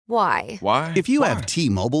Why? Why? If you have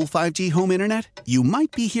T-Mobile 5G home internet, you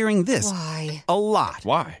might be hearing this Why? a lot.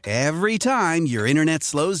 Why? Every time your internet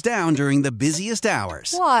slows down during the busiest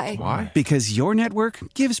hours. Why? Why? Because your network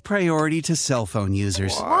gives priority to cell phone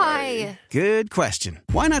users. Why? Good question.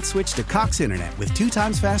 Why not switch to Cox Internet with 2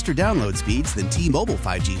 times faster download speeds than T-Mobile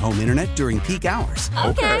 5G home internet during peak hours?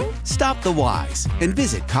 Okay. Stop the whys and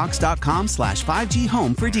visit cox.com/5G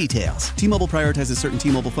home for details. T-Mobile prioritizes certain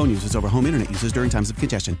T-Mobile phone users over home internet users during times of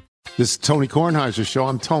congestion. This is Tony Kornheiser's show.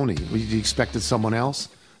 I'm Tony. You expected someone else?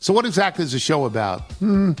 So what exactly is the show about?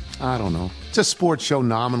 I don't know. It's a sports show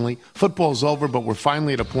nominally. Football's over, but we're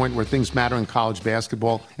finally at a point where things matter in college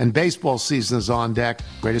basketball, and baseball season is on deck.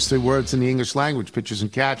 Greatest 3 words in the English language, pitchers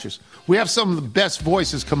and catchers. We have some of the best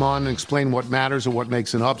voices come on and explain what matters or what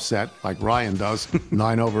makes an upset, like Ryan does,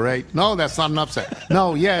 9/8. No, that's not an upset.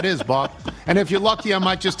 No, yeah, it is, Bob. And if you're lucky, I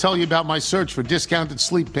might just tell you about my search for discounted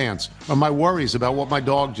sleep pants or my worries about what my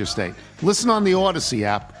dog just ate. Listen on the Odyssey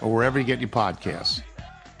app or wherever you get your podcasts.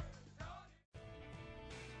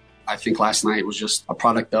 I think last night was just a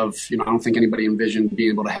product of, I don't think anybody envisioned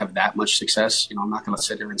being able to have that much success. I'm not going to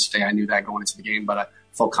sit here and say I knew that going into the game, but I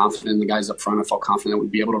felt confident in the guys up front. I felt confident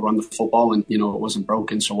we'd be able to run the football, and, it wasn't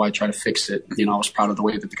broken, so why try to fix it? I was proud of the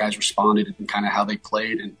way that the guys responded and kind of how they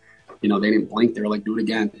played, and, they didn't blink. They were like, do it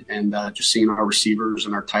again. And just seeing our receivers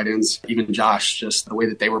and our tight ends, even Josh, just the way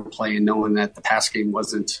that they were playing, knowing that the pass game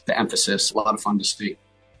wasn't the emphasis, a lot of fun to see.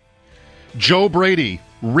 Joe Brady,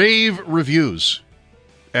 rave reviews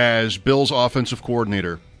as Bill's offensive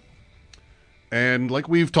coordinator. And like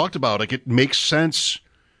we've talked about, it makes sense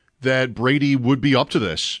that Brady would be up to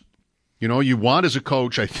this. You want as a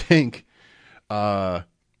coach, I think, good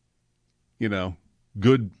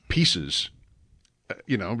pieces.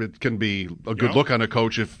 It can be a good look on a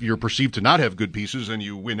coach if you're perceived to not have good pieces and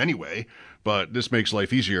you win anyway, but this makes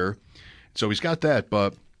life easier. So he's got that,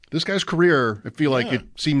 but this guy's career, I feel like it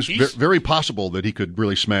seems very possible that he could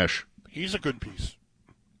really smash. He's a good piece.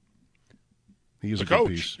 He is the a good coach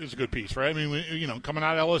piece. is a good piece, right? I mean, coming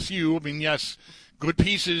out of LSU, yes, good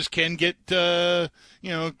pieces can get, can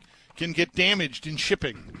get damaged in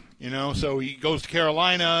shipping, So he goes to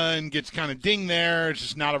Carolina and gets kind of dinged there. It's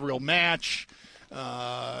just not a real match.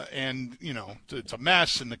 And, it's a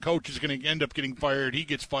mess, and the coach is going to end up getting fired. He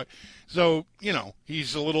gets fired. So,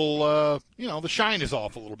 he's a little, the shine is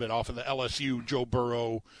off a little bit off of the LSU, Joe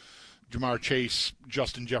Burrow, Jamar Chase,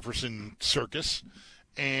 Justin Jefferson circus.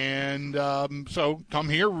 And so come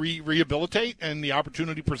here, rehabilitate, and the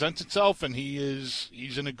opportunity presents itself, and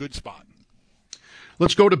he's in a good spot.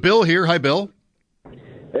 Let's go to Bill here. Hi, Bill.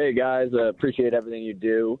 Hey, guys. Appreciate everything you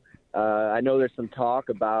do. I know there's some talk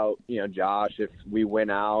about, Josh, if we win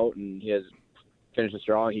out and he has finished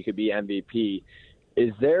strong, he could be MVP.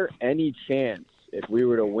 Is there any chance if we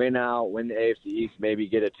were to win out, win the AFC East, maybe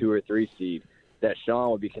get a 2 or 3 seed, that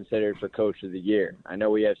Sean would be considered for Coach of the Year? I know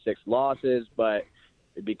we have 6 losses, but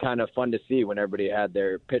it'd be kind of fun to see when everybody had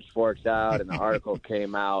their pitchforks out and the article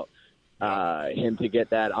came out, him to get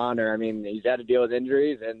that honor. I mean, he's had to deal with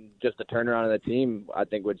injuries, and just the turnaround of the team, I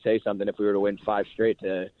think, would say something if we were to win 5 straight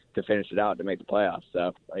to finish it out to make the playoffs.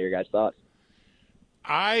 So, what are your guys' thoughts?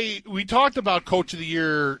 We talked about Coach of the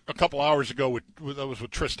Year a couple hours ago that was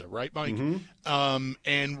with Trista, right, Mike? Mm-hmm.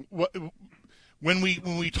 And when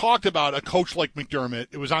we talked about a coach like McDermott,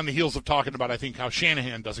 it was on the heels of talking about, I think, how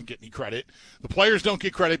Shanahan doesn't get any credit. The players don't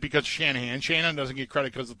get credit because of Shanahan. Shanahan doesn't get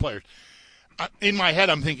credit because of the players. In my head,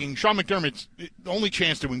 I'm thinking Sean McDermott's only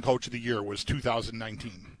chance to win Coach of the Year was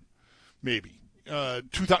 2019, maybe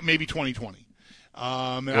 2020,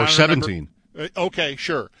 or 17. Okay,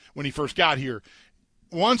 sure. When he first got here.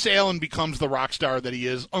 Once Allen becomes the rock star that he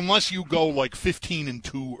is, unless you go like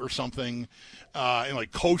 15-2 or something, and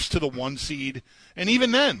like coast to the 1 seed, and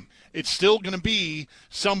even then, it's still going to be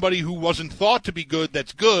somebody who wasn't thought to be good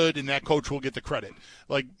that's good, and that coach will get the credit.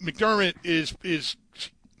 Like McDermott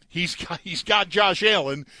he's got Josh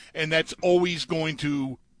Allen, and that's always going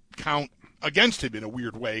to count against him in a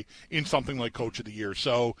weird way in something like Coach of the Year.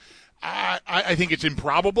 So I think it's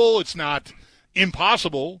improbable. It's not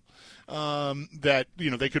impossible. That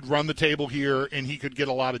they could run the table here and he could get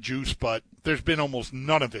a lot of juice, but there's been almost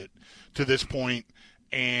none of it to this point,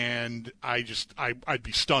 and I'd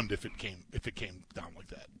be stunned if it came down like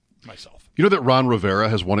that myself. You know that Ron Rivera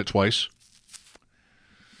has won it twice?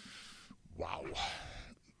 Wow.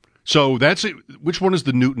 So that's it. Which one is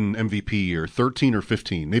the Newton MVP year? 13 or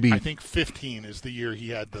 15? Maybe. I think 15 is the year he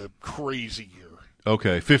had the crazy year.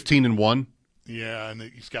 Okay, 15-1. Yeah, and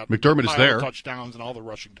he's got McDermott is there. Touchdowns and all the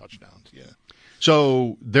rushing touchdowns. Yeah.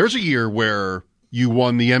 So there's a year where you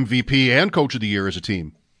won the MVP and Coach of the Year as a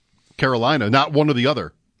team. Carolina, not one or the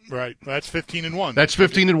other. Right. That's 15-1. That's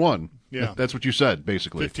 15-1. Yeah. That's what you said,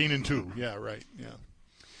 basically. 15-2. Yeah, right. Yeah.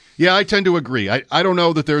 Yeah, I tend to agree. I don't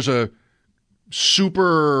know that there's a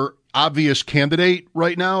super obvious candidate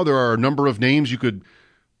right now. There are a number of names you could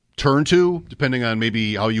turn to, depending on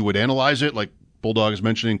maybe how you would analyze it. Like Bulldog is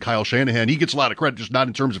mentioning Kyle Shanahan. He gets a lot of credit, just not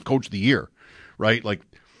in terms of Coach of the Year, right? Like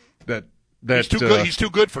that. He's too good. He's too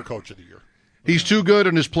good for Coach of the Year. He's too good,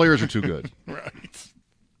 and his players are too good. Right.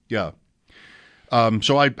 Yeah.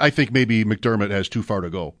 So I think maybe McDermott has too far to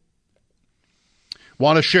go.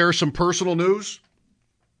 Want to share some personal news?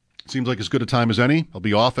 Seems like as good a time as any. I'll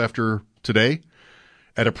be off after today.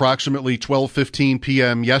 At approximately 12:15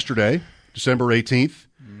 p.m. yesterday, December 18th,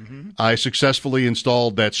 I successfully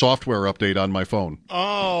installed that software update on my phone.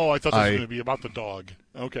 Oh, I thought this was going to be about the dog.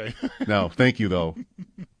 Okay. No, thank you, though.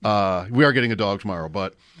 We are getting a dog tomorrow,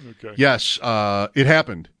 but okay. Yes, it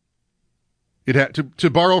happened. It had to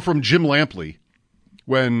borrow from Jim Lampley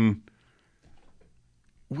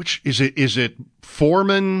which is it? Is it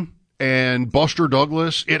Foreman and Buster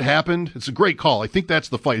Douglas? It happened. It's a great call. I think that's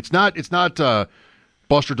the fight. It's not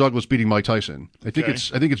Buster Douglas beating Mike Tyson. I think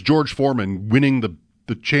it's George Foreman winning the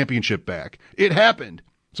championship back. It happened.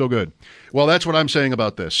 So good. Well, that's what I'm saying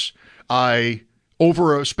about this. I,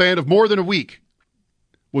 over a span of more than a week,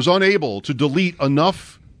 was unable to delete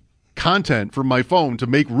enough content from my phone to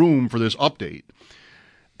make room for this update.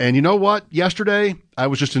 And you know what? Yesterday, I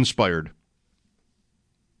was just inspired.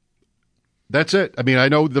 That's it. I mean, I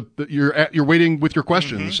know you're waiting with your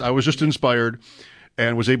questions. Mm-hmm. I was just inspired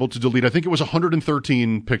and was able to delete, I think it was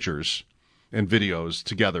 113 pictures and videos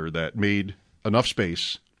together that made enough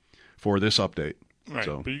space for this update. Right.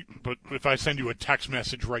 So. But if I send you a text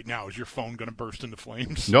message right now, is your phone going to burst into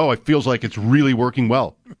flames? No, it feels like it's really working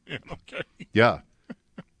well. Okay. Yeah.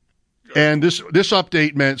 And this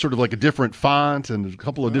update meant sort of like a different font and a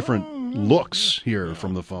couple of different looks here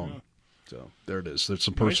from the phone. Yeah. So there it is. There's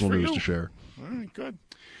some personal news to share. All right, good.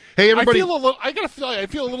 Hey, everybody. I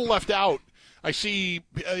feel a little left out. I see,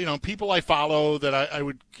 people I follow that I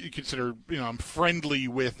would consider, I'm friendly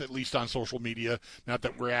with, at least on social media. Not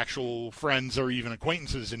that we're actual friends or even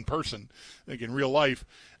acquaintances in person, like in real life.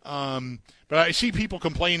 But I see people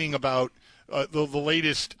complaining about the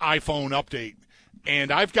latest iPhone update.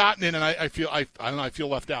 And I've gotten it, and I feel I feel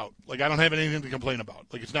left out. Like I don't have anything to complain about.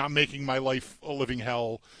 Like it's not making my life a living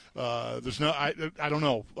hell. There's no, I don't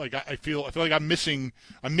know. Like I feel like I'm missing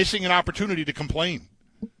an opportunity to complain.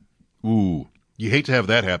 Ooh, you hate to have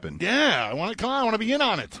that happen. Yeah, I want to be in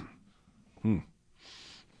on it.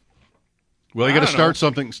 Well, you got to start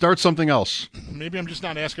something. Start something else. Maybe I'm just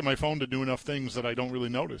not asking my phone to do enough things that I don't really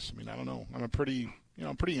notice. I mean, I don't know. I'm pretty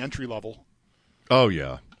entry level. Oh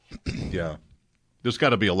yeah, yeah. There's got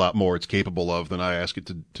to be a lot more it's capable of than I ask it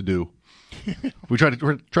to do. We try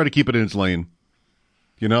to keep it in its lane.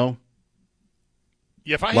 Yeah,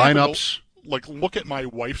 if I lineups, look at my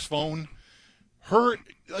wife's phone, her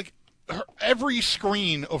every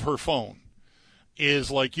screen of her phone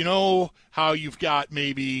is like, how you've got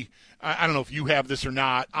maybe, I don't know if you have this or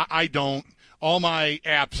not. I don't. All my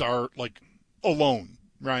apps are like alone,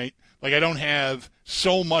 right? Like I don't have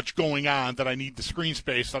so much going on that I need the screen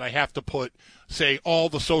space that I have to put, say, all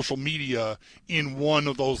the social media in one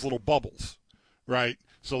of those little bubbles, right?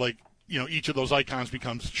 So like, each of those icons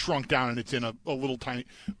becomes shrunk down and it's in a little tiny.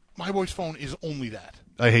 My wife's phone is only that.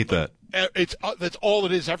 I hate that. That's all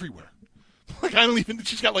it is everywhere. Like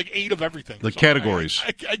she's got like 8 of everything. Like categories.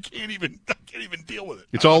 I can't even deal with it.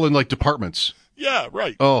 It's all in like departments. Yeah,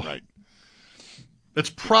 right. Oh, right. That's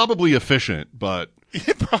probably efficient, but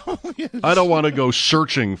it probably is. I don't want to go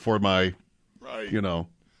searching for my,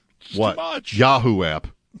 what Yahoo app.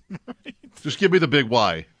 Right. Just give me the big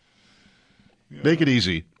Y. Yeah. Make it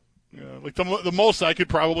easy. Yeah, like the most I could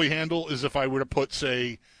probably handle is if I were to put,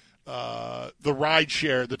 say,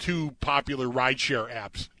 the two popular rideshare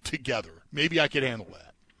apps together. Maybe I could handle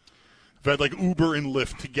that. If I had like Uber and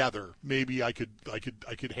Lyft together, maybe I could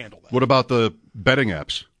handle that. What about the betting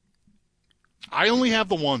apps? I only have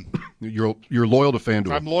the one. You're loyal to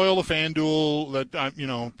FanDuel. I'm loyal to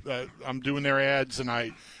FanDuel. I'm doing their ads, and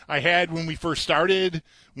I had when we first started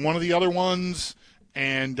one of the other ones,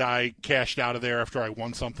 and I cashed out of there after I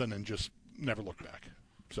won something and just never looked back.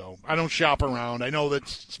 So I don't shop around. I know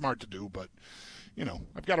that's smart to do, but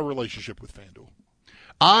I've got a relationship with FanDuel.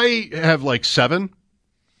 I have like 7,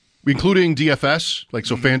 including DFS. Like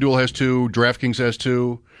so, FanDuel has 2, DraftKings has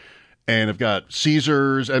 2, and I've got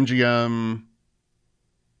Caesars, MGM.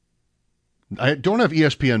 I don't have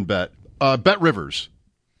ESPN Bet. Bet Rivers.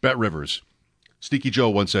 Sneaky Joe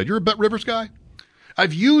once said, "You're a Bet Rivers guy?"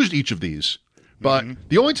 I've used each of these, But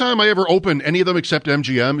the only time I ever open any of them except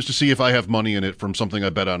MGM is to see if I have money in it from something I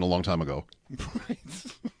bet on a long time ago. Right.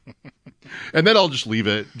 And then I'll just leave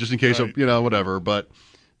it, just in case, whatever. But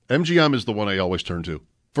MGM is the one I always turn to.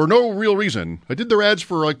 For no real reason. I did their ads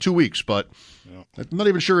for like 2 weeks, but I'm not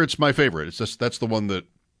even sure it's my favorite. It's just that's the one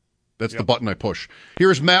that's the button I push.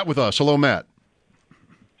 Here's Matt with us. Hello, Matt.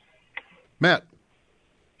 Matt.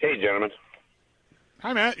 Hey, gentlemen.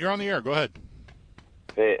 Hi, Matt. You're on the air. Go ahead.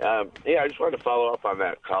 Hey, I just wanted to follow up on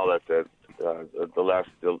that call that the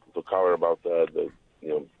caller about the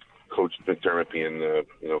Coach McDermott being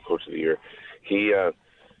Coach of the Year. He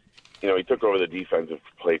he took over the defensive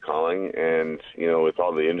play calling, and with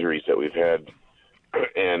all the injuries that we've had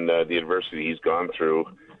and the adversity he's gone through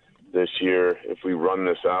this year, if we run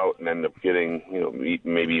this out and end up getting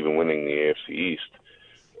maybe even winning the AFC East.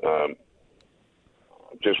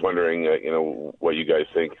 Just wondering, what you guys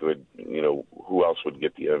think would, who else would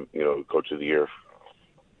get the, Coach of the Year?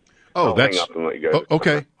 Oh, hang up and let you guys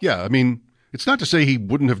okay. Yeah, I mean, it's not to say he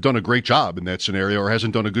wouldn't have done a great job in that scenario or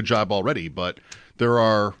hasn't done a good job already, but there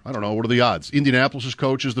are, I don't know, what are the odds? Indianapolis'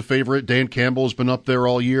 coach is the favorite. Dan Campbell has been up there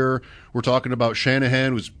all year. We're talking about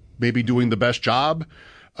Shanahan, who's maybe doing the best job.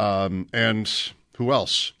 And who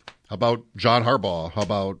else? How about John Harbaugh? How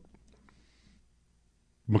about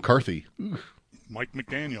McCarthy? Mike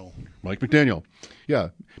McDaniel. Yeah.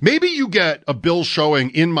 Maybe you get a Bills showing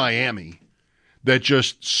in Miami that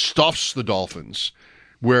just stuffs the Dolphins,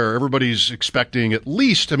 where everybody's expecting at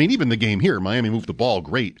least, I mean, even the game here, Miami moved the ball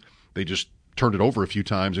great. They just turned it over a few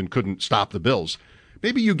times and couldn't stop the Bills.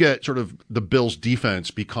 Maybe you get sort of the Bills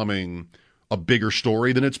defense becoming a bigger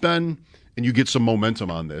story than it's been, and you get some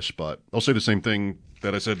momentum on this. But I'll say the same thing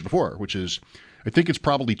that I said before, which is I think it's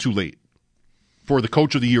probably too late for the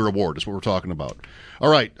Coach of the Year award is what we're talking about. All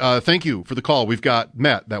right. Thank you for the call. We've got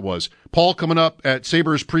Matt, that was. Paul coming up at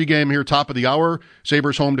Sabres pregame here, top of the hour.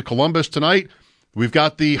 Sabres home to Columbus tonight. We've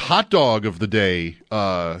got the hot dog of the day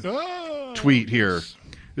tweet here.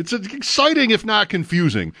 It's exciting, if not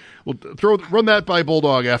confusing. We'll run that by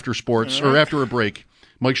Bulldog after sports, or after a break.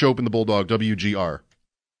 Mike Shope and the Bulldog, WGR.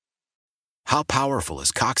 How powerful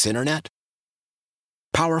is Cox Internet?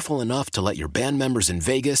 Powerful enough to let your band members in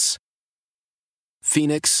Vegas,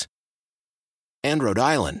 Phoenix, and Rhode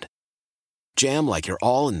Island jam like you're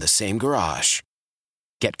all in the same garage.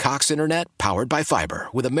 Get Cox Internet powered by fiber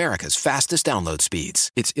with America's fastest download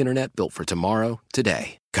speeds. It's internet built for tomorrow,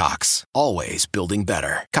 today. Cox, always building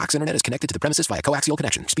better. Cox Internet is connected to the premises via coaxial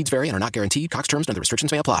connection. Speeds vary and are not guaranteed. Cox terms and other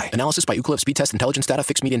restrictions may apply. Analysis by Ookla Speed Test Intelligence Data.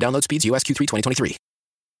 Fixed median download speeds. US Q3 2023.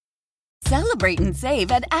 Celebrate and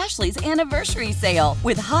save at Ashley's Anniversary Sale.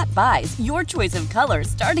 With Hot Buys, your choice of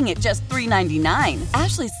colors starting at just $3.99.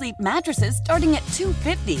 Ashley Sleep mattresses starting at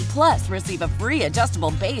 $2.50. Plus, receive a free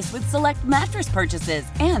adjustable base with select mattress purchases.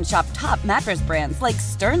 And shop top mattress brands like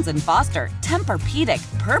Stearns & Foster,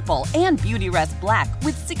 Tempur-Pedic, Purple, and Beautyrest Black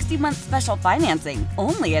with 60-month special financing.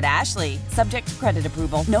 Only at Ashley. Subject to credit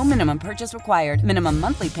approval. No minimum purchase required. Minimum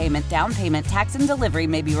monthly payment, down payment, tax, and delivery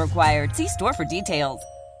may be required. See store for details.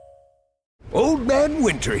 Old Man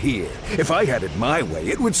Winter here. If I had it my way,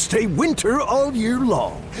 it would stay winter all year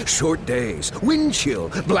long. Short days, wind chill,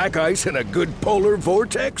 black ice, and a good polar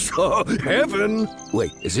vortex. Oh, heaven.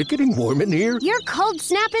 Wait, is it getting warm in here? Your cold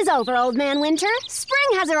snap is over, Old Man Winter.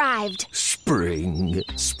 Spring has arrived. Spring.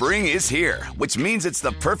 Spring is here, which means it's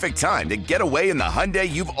the perfect time to get away in the Hyundai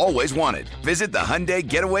you've always wanted. Visit the Hyundai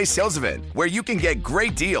Getaway Sales Event, where you can get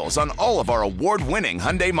great deals on all of our award-winning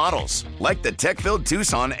Hyundai models, like the tech-filled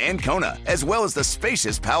Tucson and Kona, as well as the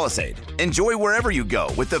spacious Palisade. Enjoy wherever you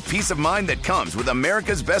go with the peace of mind that comes with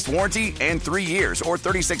America's best warranty and 3 years or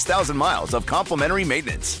 36,000 miles of complimentary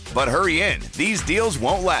maintenance. But hurry in, these deals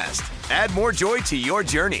won't last. Add more joy to your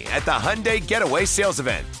journey at the Hyundai Getaway Sales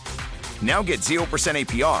Event. Now get 0%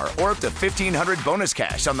 APR or up to $1,500 bonus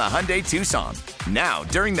cash on the Hyundai Tucson. Now,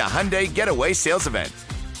 during the Hyundai Getaway Sales Event.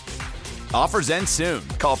 Offers end soon.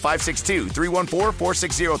 Call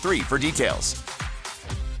 562-314-4603 for details.